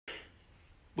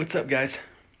What's up, guys?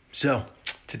 So,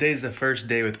 today's the first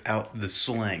day without the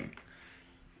sling.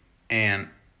 And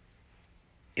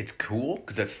it's cool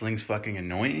because that sling's fucking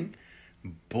annoying.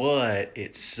 But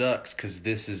it sucks because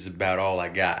this is about all I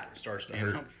got. It starts to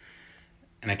hurt.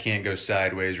 And I can't go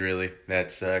sideways, really.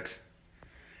 That sucks.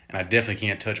 And I definitely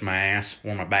can't touch my ass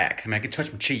or my back. I mean, I can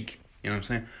touch my cheek. You know what I'm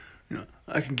saying? You know,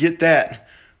 I can get that.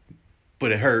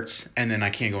 But it hurts. And then I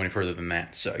can't go any further than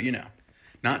that. So,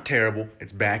 not terrible.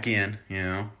 It's back in,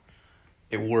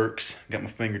 It works. Got my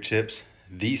fingertips.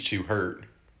 These two hurt.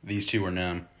 These two are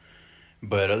numb.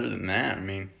 But other than that,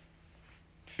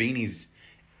 Feenie's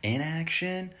in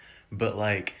action, but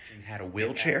had a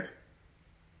wheelchair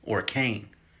or a cane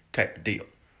type of deal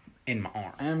in my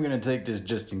arm. I am going to take this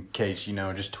just in case,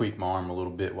 just tweak my arm a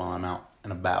little bit while I'm out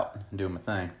and about and doing my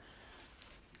thing.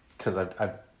 Because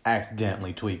I've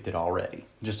accidentally tweaked it already.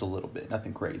 Just a little bit.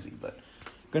 Nothing crazy, but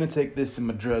gonna take this and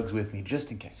my drugs with me just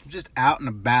in case. I'm just out and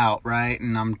about, right?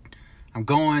 And I'm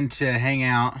going to hang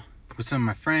out with some of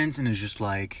my friends, and it's just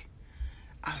like,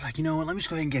 I was like, you know what? Let me just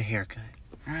go ahead and get a haircut,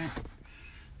 all right?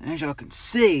 And as y'all can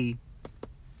see,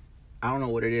 I don't know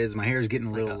what it is. My hair is getting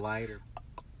a little lighter.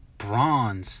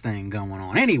 Bronze thing going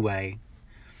on. Anyway,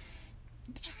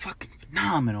 it's fucking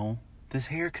phenomenal, this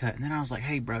haircut. And then I was like,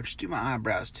 hey, bro, just do my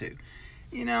eyebrows too.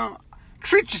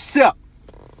 Treat yourself.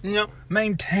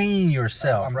 Maintain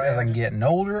yourself. As I'm getting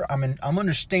older, I'm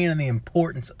understanding the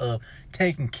importance of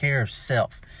taking care of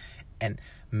self. And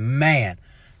man,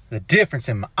 the difference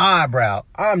in my eyebrow,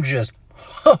 I'm just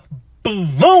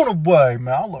blown away,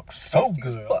 man. I look so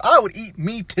good. I would eat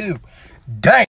me too. Dang.